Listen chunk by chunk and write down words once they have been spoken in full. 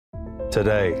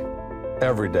Today,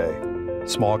 every day,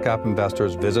 small cap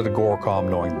investors visit Agoracom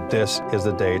knowing this is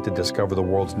the day to discover the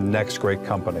world's next great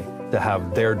company, to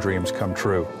have their dreams come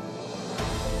true.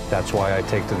 That's why I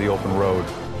take to the open road,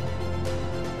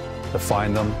 to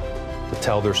find them, to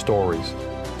tell their stories,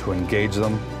 to engage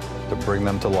them, to bring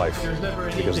them to life,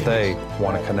 because they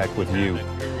want to connect with you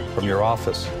from your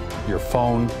office, your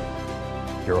phone,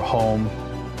 your home,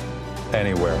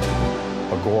 anywhere.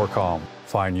 Agoracom,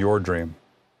 find your dream.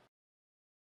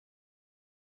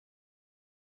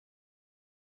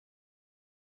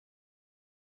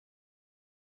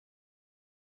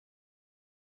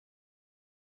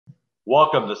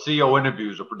 Welcome to CEO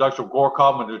Interviews, a production of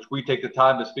Agoracom, in which we take the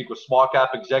time to speak with small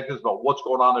cap executives about what's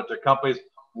going on at their companies.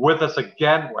 With us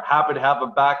again, we're happy to have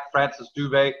him back, Francis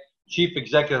Dube, Chief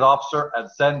Executive Officer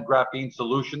at ZEN Graphene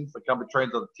Solutions. The company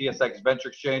trades on the TSX Venture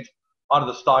Exchange under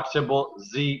the stock symbol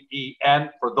ZEN.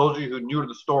 For those of you who are new to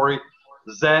the story,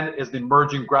 ZEN is the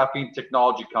emerging graphene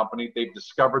technology company. They've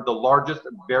discovered the largest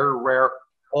and very rare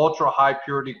ultra-high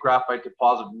purity graphite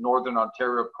deposit in Northern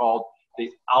Ontario called the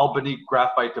Albany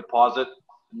graphite deposit.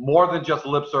 More than just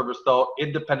lip service though,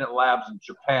 independent labs in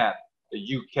Japan, the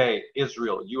UK,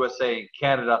 Israel, USA, and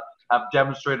Canada have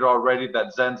demonstrated already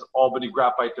that ZEN's Albany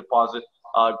graphite deposit,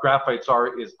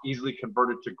 is easily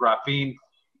converted to graphene.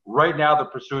 Right now they're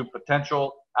pursuing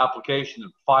potential application in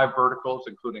 5 verticals,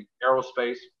 including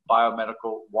aerospace,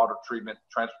 biomedical, water treatment,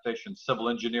 transportation, civil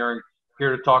engineering.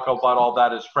 Here to talk about all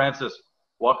that is Francis.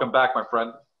 Welcome back, my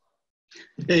friend.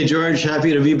 Hey, George,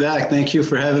 happy to be back. Thank you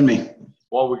for having me.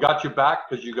 Well, we got you back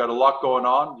because you got a lot going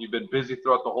on. You've been busy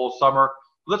throughout the whole summer.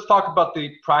 Let's talk about the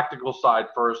practical side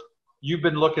first. You've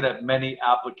been looking at many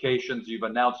applications. You've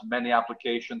announced many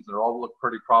applications that all look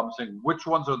pretty promising. Which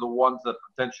ones are the ones that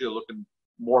potentially are looking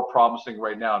more promising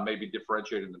right now and maybe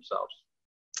differentiating themselves?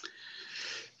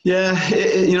 Yeah,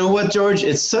 you know what, George?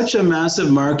 It's such a massive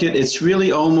market. It's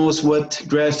really almost what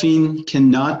graphene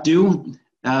cannot do.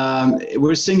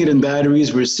 We're seeing it in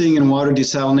batteries, we're seeing it in water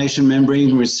desalination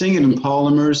membranes, we're seeing it in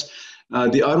polymers.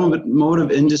 The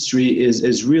automotive industry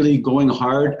is really going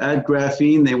hard at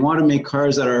graphene. They want to make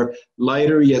cars that are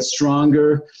lighter yet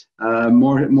stronger,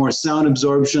 more sound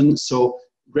absorption. So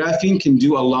graphene can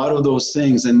do a lot of those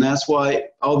things, and that's why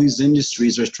all these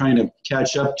industries are trying to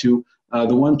catch up to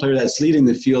the one player that's leading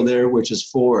the field there, which is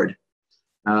Ford.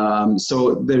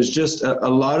 So there's just a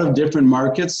lot of different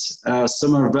markets.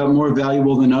 Some are more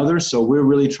valuable than others. So we're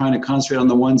really trying to concentrate on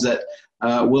the ones that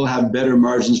will have better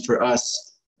margins for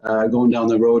us going down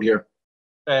the road here.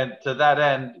 And to that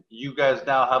end, you guys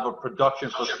now have a production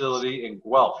facility in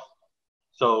Guelph.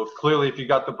 So clearly, if you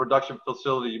got the production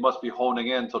facility, you must be honing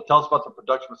in. So tell us about the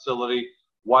production facility,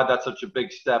 why that's such a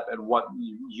big step, and what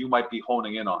you might be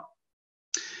honing in on.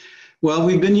 Well,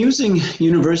 we've been using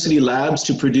university labs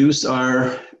to produce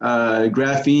our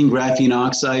graphene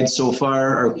oxide so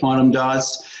far, our quantum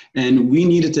dots, and we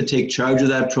needed to take charge of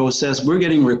that process. We're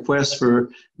getting requests for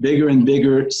bigger and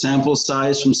bigger sample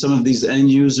size from some of these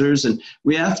end users, and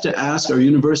we have to ask our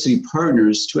university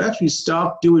partners to actually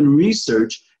stop doing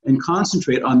research and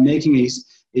concentrate on making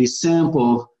a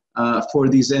sample for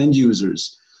these end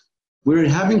users. We're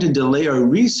having to delay our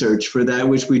research for that,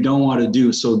 which we don't want to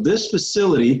do. So this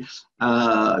facility,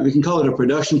 we can call it a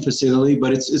production facility,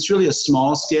 but it's really a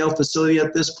small scale facility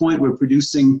at this point. We're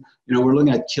producing, we're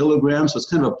looking at kilograms, so it's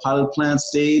kind of a pilot plant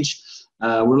stage.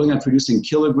 We're looking at producing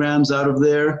kilograms out of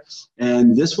there,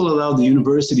 and this will allow the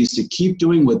universities to keep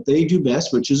doing what they do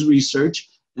best, which is research,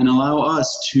 and allow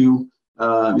us to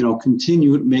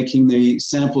continue making the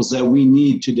samples that we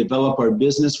need to develop our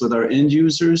business with our end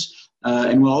users.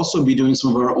 And we'll also be doing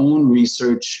some of our own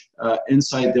research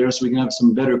inside there so we can have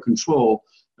some better control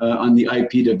on the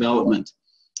IP development.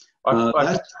 Go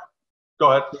ahead.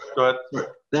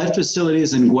 That facility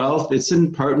is in Guelph. It's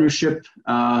in partnership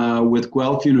with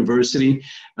Guelph University.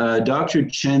 Dr.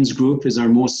 Chen's group is our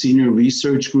most senior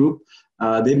research group.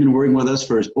 They've been working with us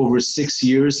for over 6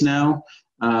 years now.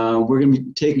 We're going to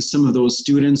be taking some of those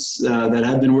students that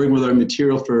have been working with our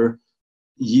material for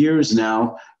years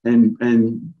now and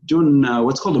doing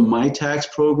what's called a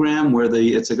MyTax program, where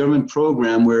it's a government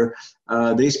program where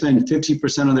they spend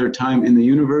 50% of their time in the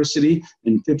university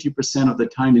and 50% of the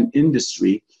time in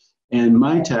industry. And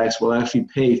MyTax will actually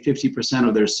pay 50%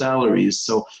 of their salaries.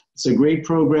 So it's a great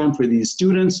program for these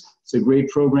students. It's a great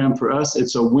program for us.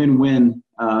 It's a win-win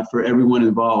for everyone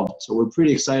involved. So we're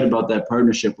pretty excited about that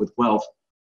partnership with Guelph.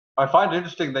 I find it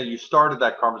interesting that you started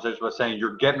that conversation by saying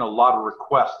you're getting a lot of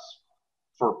requests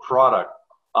for product.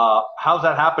 How's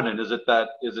that happening? Is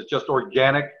it just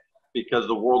organic because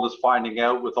the world is finding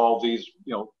out with all these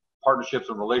partnerships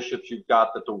and relationships you've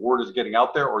got that the word is getting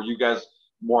out there, or are you guys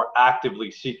more actively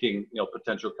seeking,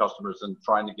 potential customers and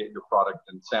trying to get your product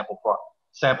and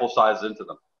sample size into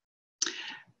them?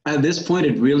 At this point,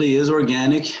 it really is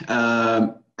organic.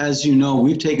 As you know,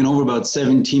 we've taken over about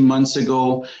 17 months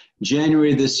ago.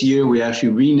 January this year, we actually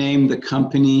renamed the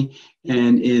company.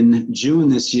 And in June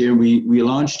this year, we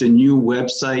launched a new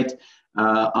website,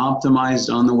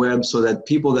 optimized on the web so that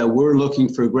people that were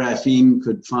looking for graphene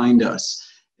could find us.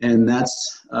 And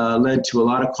that's led to a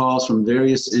lot of calls from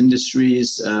various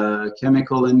industries,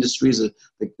 chemical industries,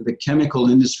 the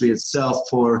chemical industry itself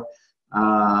for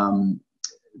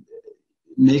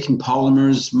making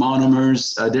polymers,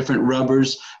 monomers, different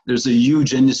rubbers. There's a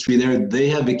huge industry there. They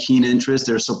have a keen interest.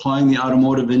 They're supplying the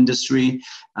automotive industry.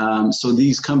 So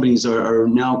these companies are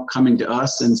now coming to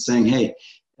us and saying, hey,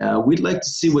 we'd like to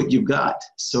see what you've got.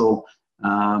 So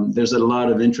there's a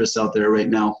lot of interest out there right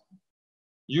now.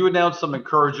 You announced some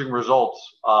encouraging results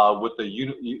with the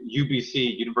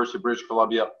UBC, University of British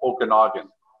Columbia, Okanagan.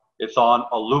 It's on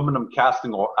aluminum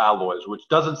casting alloys, which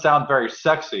doesn't sound very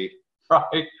sexy,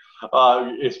 right?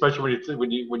 Especially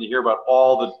when you hear about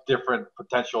all the different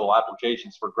potential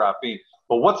applications for graphene.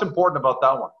 But what's important about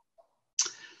that one?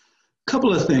 A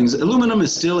couple of things. Aluminum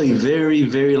is still a very,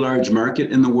 very large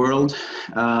market in the world.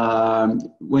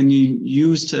 When you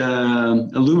use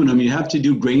aluminum, you have to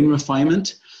do grain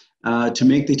refinement to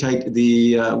make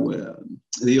the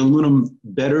aluminum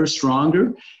better,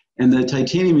 stronger. And the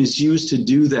titanium is used to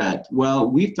do that. Well,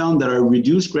 we found that our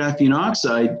reduced graphene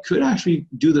oxide could actually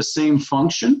do the same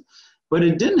function, but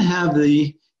it didn't have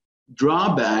the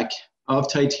drawback of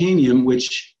titanium,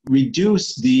 which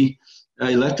reduced the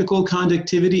electrical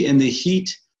conductivity and the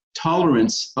heat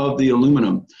tolerance of the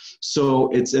aluminum. So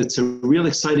it's a real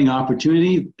exciting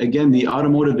opportunity. Again, the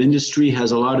automotive industry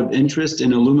has a lot of interest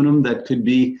in aluminum that could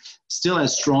be still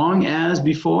as strong as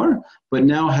before, but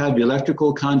now have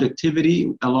electrical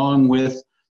conductivity along with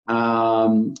a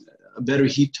better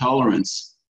heat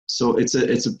tolerance. So it's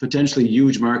a potentially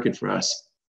huge market for us.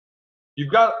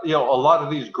 You've got a lot of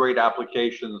these great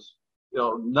applications.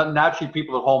 Naturally,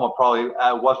 people at home will probably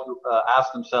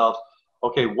ask themselves,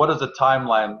 okay, what does a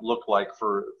timeline look like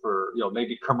for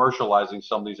maybe commercializing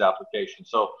some of these applications?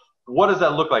 So what does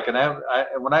that look like? And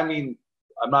when I mean,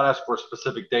 I'm not asking for a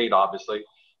specific date, obviously,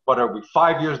 but are we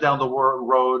 5 years down the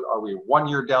road? Are we 1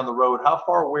 year down the road? How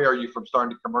far away are you from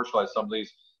starting to commercialize some of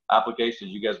these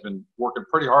applications you guys have been working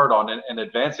pretty hard on and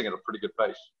advancing at a pretty good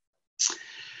pace?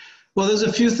 Well, there's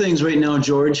a few things right now,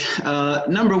 George.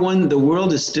 Number one, the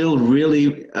world is still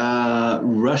really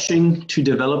rushing to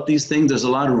develop these things. There's a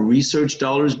lot of research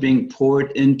dollars being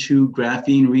poured into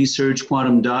graphene research,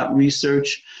 quantum dot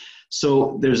research.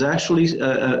 So there's actually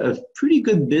a pretty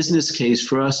good business case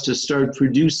for us to start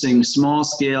producing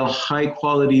small-scale,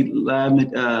 high-quality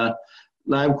lab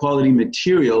quality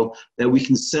material that we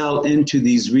can sell into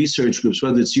these research groups,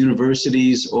 whether it's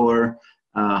universities or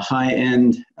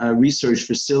high-end research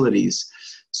facilities.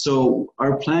 So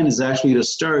our plan is actually to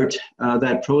start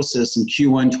that process in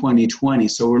Q1 2020.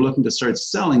 So we're looking to start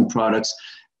selling products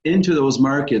into those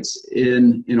markets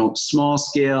in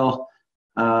small-scale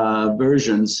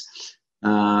versions.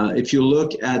 If you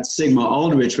look at Sigma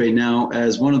Aldrich right now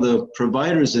as one of the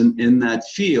providers in that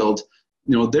field,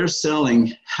 they're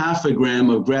selling 0.5 gram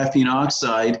of graphene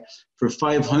oxide for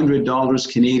 $500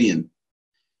 Canadian.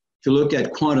 If you look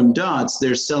at quantum dots,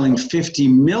 they're selling 50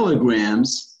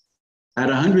 milligrams at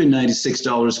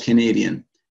 $196 Canadian.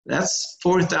 That's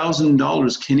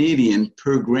 $4,000 Canadian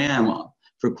per gram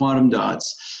for quantum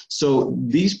dots. So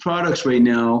these products right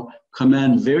now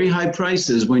command very high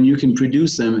prices when you can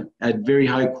produce them at very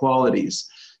high qualities.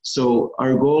 So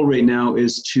our goal right now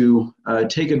is to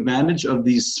take advantage of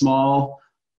these small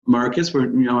markets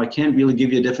where, I can't really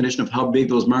give you a definition of how big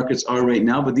those markets are right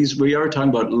now, but we are talking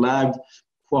about lab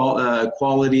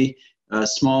quality,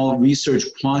 small research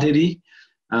quantity,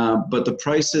 but the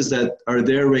prices that are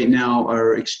there right now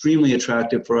are extremely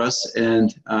attractive for us,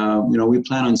 and we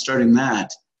plan on starting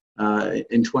that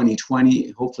in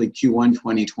 2020, hopefully Q1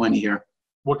 2020 here.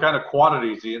 What kind of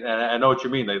quantities? And I know what you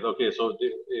mean. So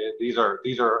these are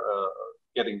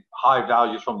getting high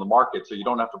values from the market, so you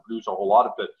don't have to produce a whole lot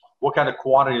of it. What kind of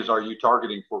quantities are you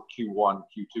targeting for Q1,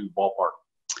 Q2 ballpark?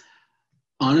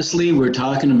 Honestly, we're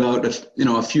talking about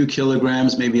a few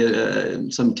kilograms, maybe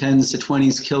some 10s to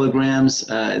 20s kilograms.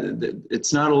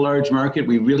 It's not a large market.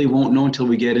 We really won't know until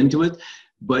we get into it,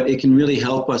 but it can really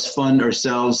help us fund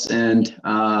ourselves. And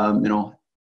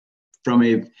from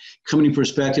a company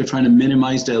perspective, trying to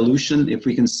minimize dilution. If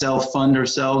we can self-fund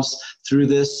ourselves through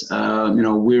this,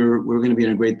 we're going to be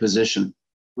in a great position.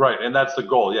 Right, and that's the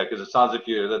goal, yeah, because it sounds like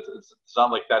it's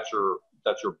not like that's your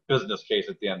that's your business case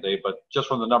at the end of the day. But just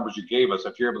from the numbers you gave us,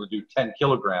 if you're able to do 10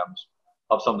 kilograms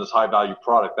of some of this high value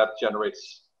product, that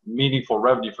generates meaningful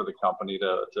revenue for the company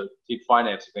to keep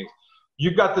financing things.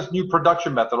 You've got this new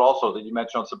production method also that you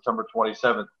mentioned on September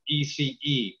 27th,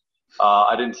 ECE.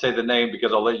 I didn't say the name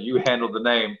because I'll let you handle the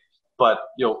name, but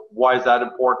why is that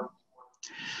important?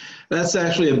 That's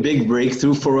actually a big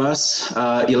breakthrough for us.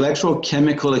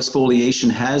 Electrochemical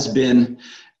exfoliation has been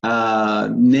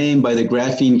named by the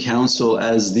Graphene Council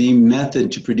as the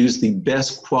method to produce the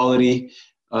best quality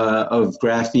of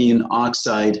graphene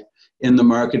oxide in the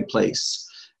marketplace.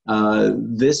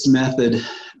 This method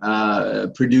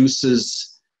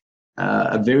produces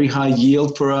a very high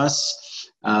yield for us.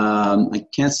 I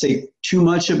can't say too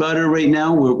much about it right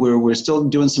now. We're still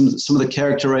doing some of the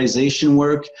characterization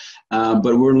work,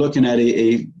 but we're looking at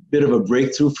a bit of a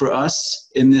breakthrough for us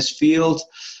in this field.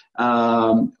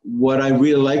 What I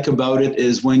really like about it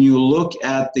is when you look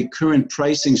at the current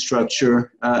pricing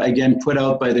structure, again, put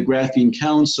out by the Graphene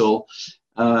Council,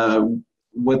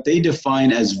 what they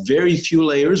define as very few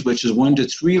layers, which is 1 to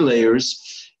 3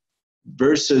 layers,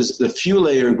 versus the few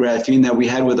layer graphene that we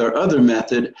had with our other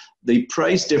method, the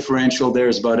price differential there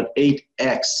is about an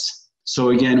 8x. So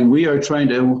again, we are trying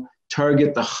to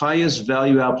target the highest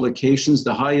value applications,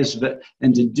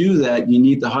 and to do that, you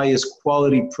need the highest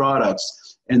quality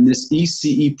products. And this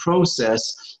ECE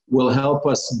process will help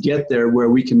us get there where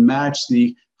we can match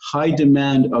the high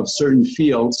demand of certain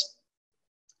fields,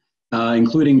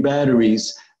 including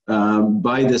batteries,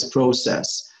 by this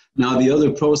process. Now, the other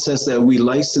process that we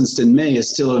licensed in May is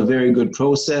still a very good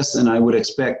process, and I would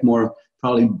expect more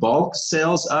probably bulk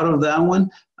sales out of that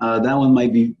one. That one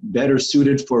might be better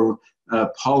suited for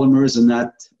polymers and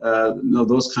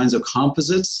those kinds of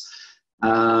composites.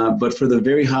 But for the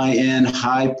very high-end,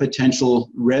 high potential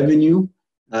revenue,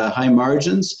 high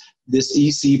margins, this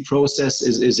EC process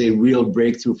is a real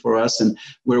breakthrough for us, and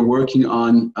we're working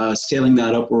on scaling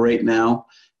that up right now.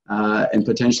 And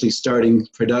potentially starting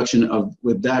production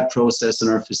with that process in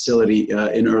our facility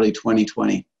in early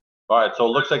 2020. All right, so it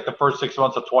looks like the first 6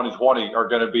 months of 2020 are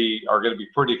going to be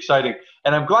pretty exciting,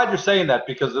 and I'm glad you're saying that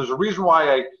because there's a reason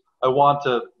why I want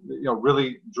to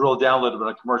really drill down a little bit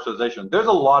on commercialization. There's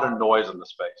a lot of noise in the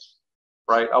space,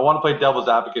 right? I want to play devil's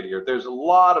advocate here. There's a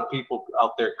lot of people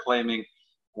out there claiming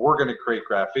we're going to create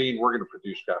graphene, we're going to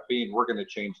produce graphene, we're going to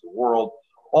change the world.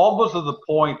 Almost to the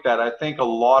point that I think a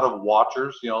lot of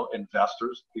watchers,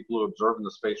 investors, people who observe in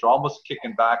the space are almost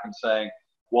kicking back and saying,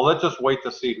 well, let's just wait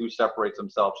to see who separates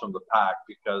themselves from the pack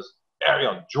because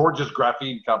George's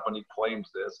graphene company claims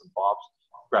this and Bob's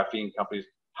graphene companies.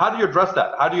 How do you address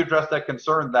that? How do you address that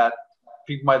concern that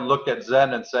people might look at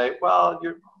ZEN and say, well,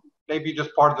 you're maybe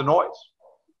just part of the noise?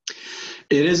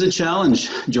 It is a challenge,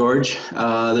 George.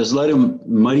 There's a lot of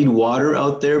muddied water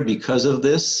out there because of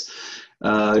this.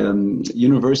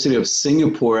 University of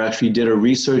Singapore actually did a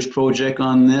research project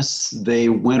on this. They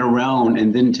went around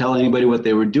and didn't tell anybody what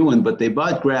they were doing, but they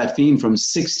bought graphene from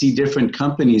 60 different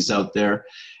companies out there,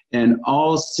 and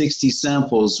all 60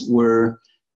 samples were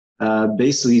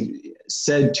basically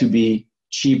said to be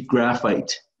cheap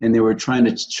graphite, and they were trying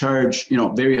to charge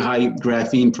very high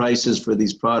graphene prices for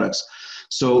these products.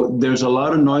 So there's a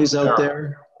lot of noise out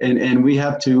there, and we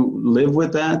have to live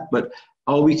with that, but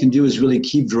all we can do is really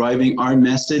keep driving our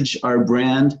message, our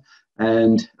brand,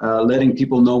 and letting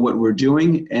people know what we're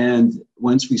doing. And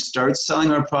once we start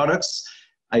selling our products,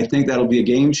 I think that'll be a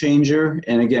game changer.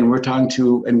 And again, we're talking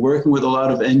to and working with a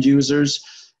lot of end users.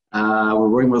 We're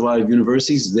working with a lot of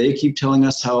universities. They keep telling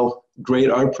us how great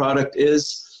our product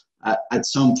is. At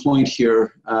some point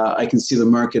here, I can see the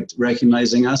market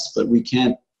recognizing us, but we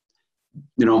can't,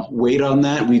 wait on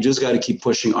that. We just got to keep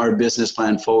pushing our business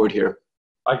plan forward here.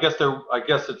 I guess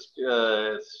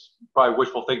it's probably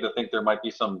wishful thinking to think there might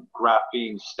be some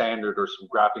graphene standard or some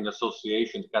graphene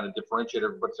association to kind of differentiate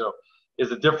everybody. So is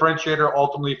the differentiator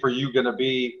ultimately for you going to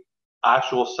be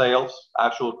actual sales,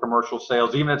 actual commercial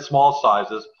sales, even at small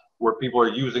sizes where people are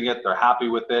using it, they're happy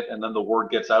with it, and then the word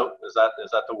gets out? Is that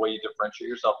the way you differentiate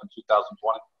yourself in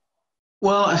 2020?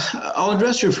 Well, I'll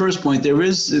address your first point. There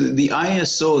is the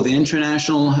ISO, the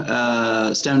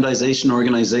International Standardization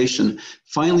Organization,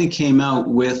 finally came out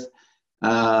with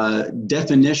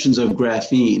definitions of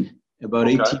graphene about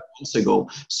 18 months ago.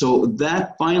 So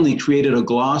that finally created a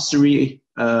glossary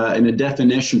and a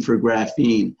definition for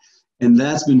graphene. And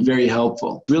that's been very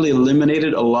helpful. Really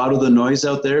eliminated a lot of the noise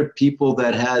out there. People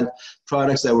that had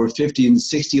products that were 50 and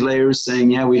 60 layers saying,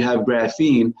 yeah, we have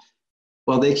graphene.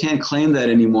 Well, they can't claim that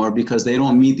anymore because they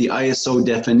don't meet the ISO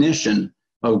definition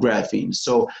of graphene.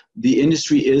 So the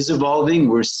industry is evolving.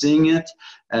 We're seeing it.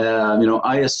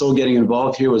 ISO getting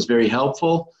involved here was very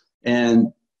helpful.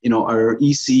 And our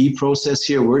ECE process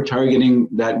here, we're targeting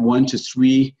that 1 to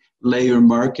 3 layer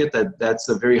market. That's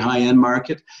a very high-end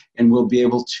market, and we'll be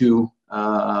able to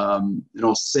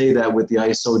say that with the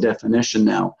ISO definition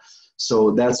now.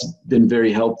 So that's been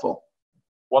very helpful.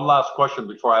 One last question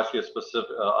before I ask you a specific,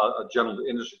 a general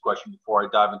industry question before I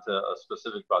dive into a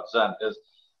specific about ZEN is,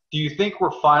 do you think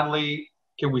we're finally,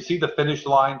 can we see the finish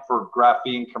line for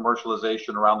graphene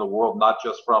commercialization around the world, not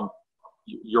just from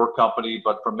your company,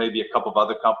 but from maybe a couple of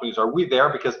other companies? Are we there?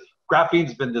 Because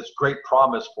graphene's been this great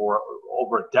promise for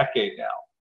over a decade now.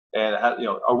 And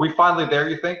are we finally there,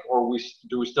 you think, or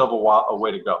do we still have a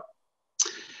way to go?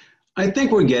 I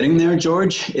think we're getting there,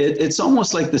 George. It's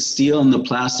almost like the steel and the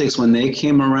plastics when they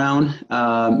came around.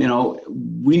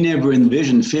 We never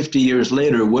envisioned 50 years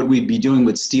later what we'd be doing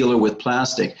with steel or with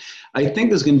plastic. I think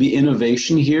there's going to be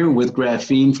innovation here with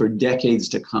graphene for decades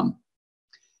to come.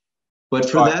 But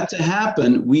for that to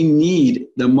happen, we need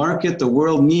the market, the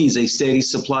world needs a steady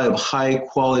supply of high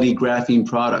quality graphene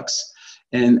products.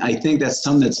 And I think that's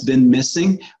something that's been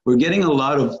missing. We're getting a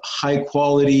lot of high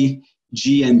quality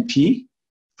GNP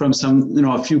from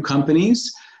a few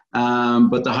companies,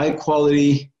 but the high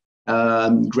quality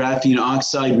graphene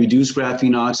oxide, reduced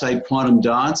graphene oxide, quantum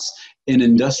dots in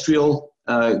industrial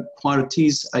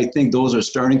quantities, I think those are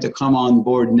starting to come on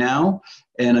board now.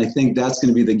 And I think that's going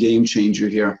to be the game changer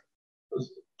here.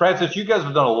 Francis, you guys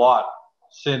have done a lot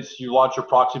since you launched your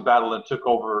proxy battle and took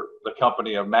over the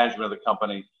company, or management of the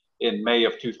company, in May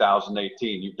of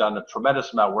 2018. You've done a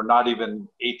tremendous amount. We're not even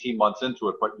 18 months into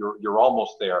it, but you're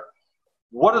almost there.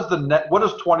 What does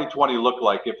 2020 look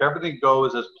like if everything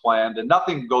goes as planned? And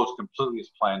nothing goes completely as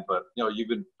planned, but you've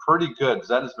been pretty good.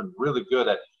 ZEN has been really good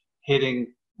at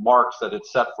hitting marks that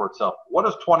it's set for itself. What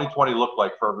does 2020 look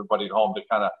like for everybody at home to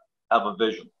kind of have a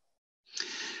vision?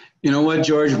 You know what,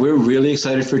 George? We're really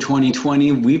excited for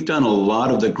 2020. We've done a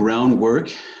lot of the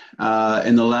groundwork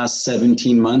in the last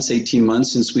 18 months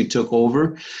since we took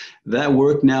over. That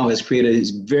work now has created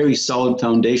a very solid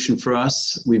foundation for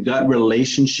us. We've got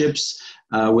relationships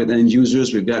with end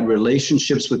users. We've got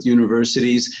relationships with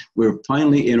universities. We're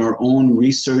finally in our own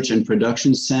research and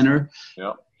production center.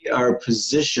 Yep. We are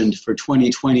positioned for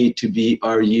 2020 to be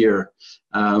our year.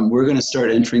 We're going to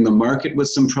start entering the market with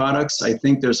some products. I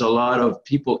think there's a lot of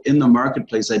people in the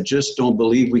marketplace that just don't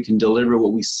believe we can deliver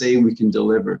what we say we can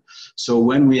deliver. So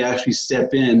when we actually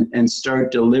step in and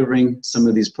start delivering some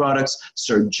of these products,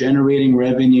 start generating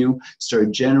revenue,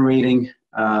 start generating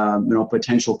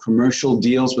potential commercial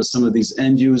deals with some of these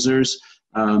end users,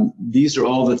 these are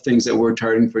all the things that we're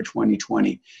targeting for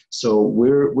 2020. So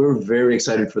we're very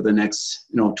excited for the next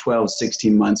 12,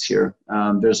 16 months here.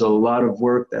 There's a lot of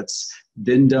work that's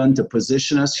been done to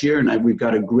position us here, and we've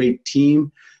got a great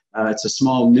team. It's a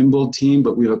small, nimble team,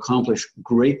 but we've accomplished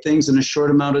great things in a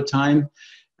short amount of time.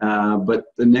 But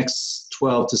the next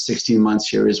 12 to 16 months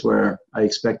here is where I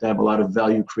expect to have a lot of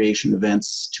value creation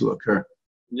events to occur.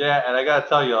 Yeah, and I got to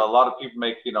tell you, a lot of people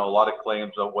make a lot of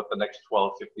claims of what the next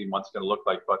 12, 15 months is going to look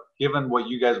like. But given what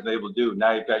you guys have been able to do,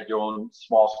 now you've got your own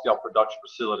small-scale production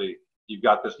facility. You've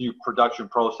got this new production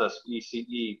process,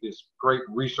 ECE, this great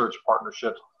research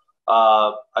partnerships.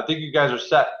 I think you guys are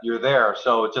set. You're there.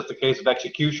 So it's just a case of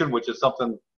execution, which is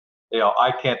something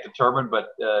I can't determine. But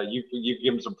you've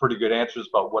given some pretty good answers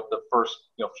about what the first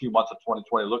few months of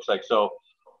 2020 looks like. So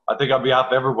I think on behalf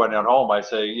of everyone at home, I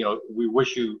say we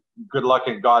wish you good luck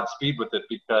and Godspeed with it,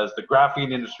 because the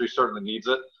graphene industry certainly needs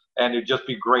it, and it'd just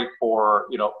be great for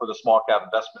for the small cap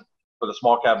investment, for the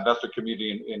small cap investor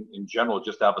community in general,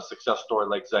 just to have a success story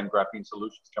like ZEN Graphene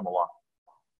Solutions come along.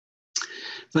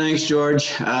 Thanks,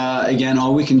 George. Again,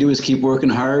 all we can do is keep working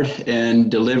hard and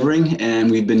delivering, and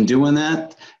we've been doing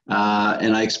that.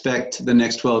 And I expect the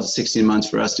next 12 to 16 months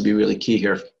for us to be really key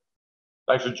here.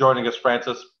 Thanks for joining us,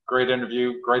 Francis. Great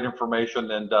interview, great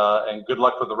information, and good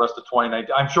luck for the rest of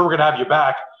 2019. I'm sure we're going to have you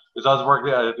back, because I was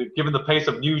working, given the pace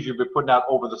of news you've been putting out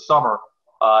over the summer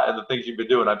and the things you've been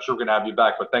doing, I'm sure we're going to have you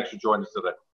back. But thanks for joining us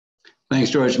today.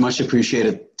 Thanks, George. Much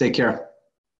appreciated. Take care.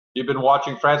 You've been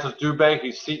watching Francis Dube.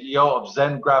 He's CEO of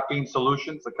ZEN Graphene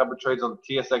Solutions. The company trades on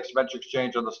the TSX Venture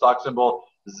Exchange on the stock symbol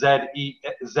ZEN.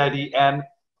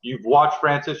 You've watched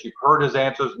Francis. You've heard his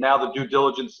answers. Now the due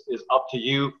diligence is up to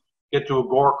you. Get to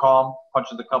Agoracom, punch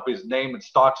in the company's name and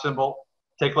stock symbol.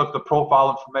 Take a look at the profile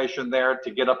information there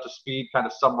to get up to speed, kind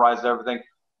of summarize everything.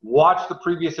 Watch the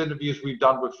previous interviews we've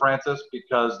done with Francis,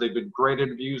 because they've been great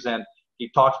interviews, and he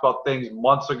talks about things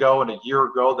months ago and a year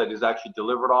ago that he's actually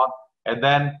delivered on. And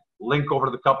then link over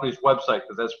to the company's website,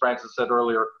 because as Francis said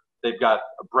earlier, they've got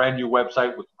a brand new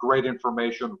website with great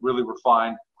information, really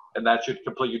refined, and that should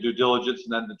complete your due diligence,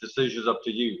 and then the decision is up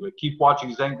to you. But keep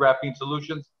watching ZEN Graphene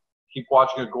Solutions, keep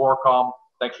watching Agoracom,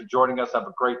 Thanks for joining us. Have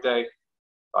a great day.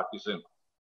 Talk to you soon.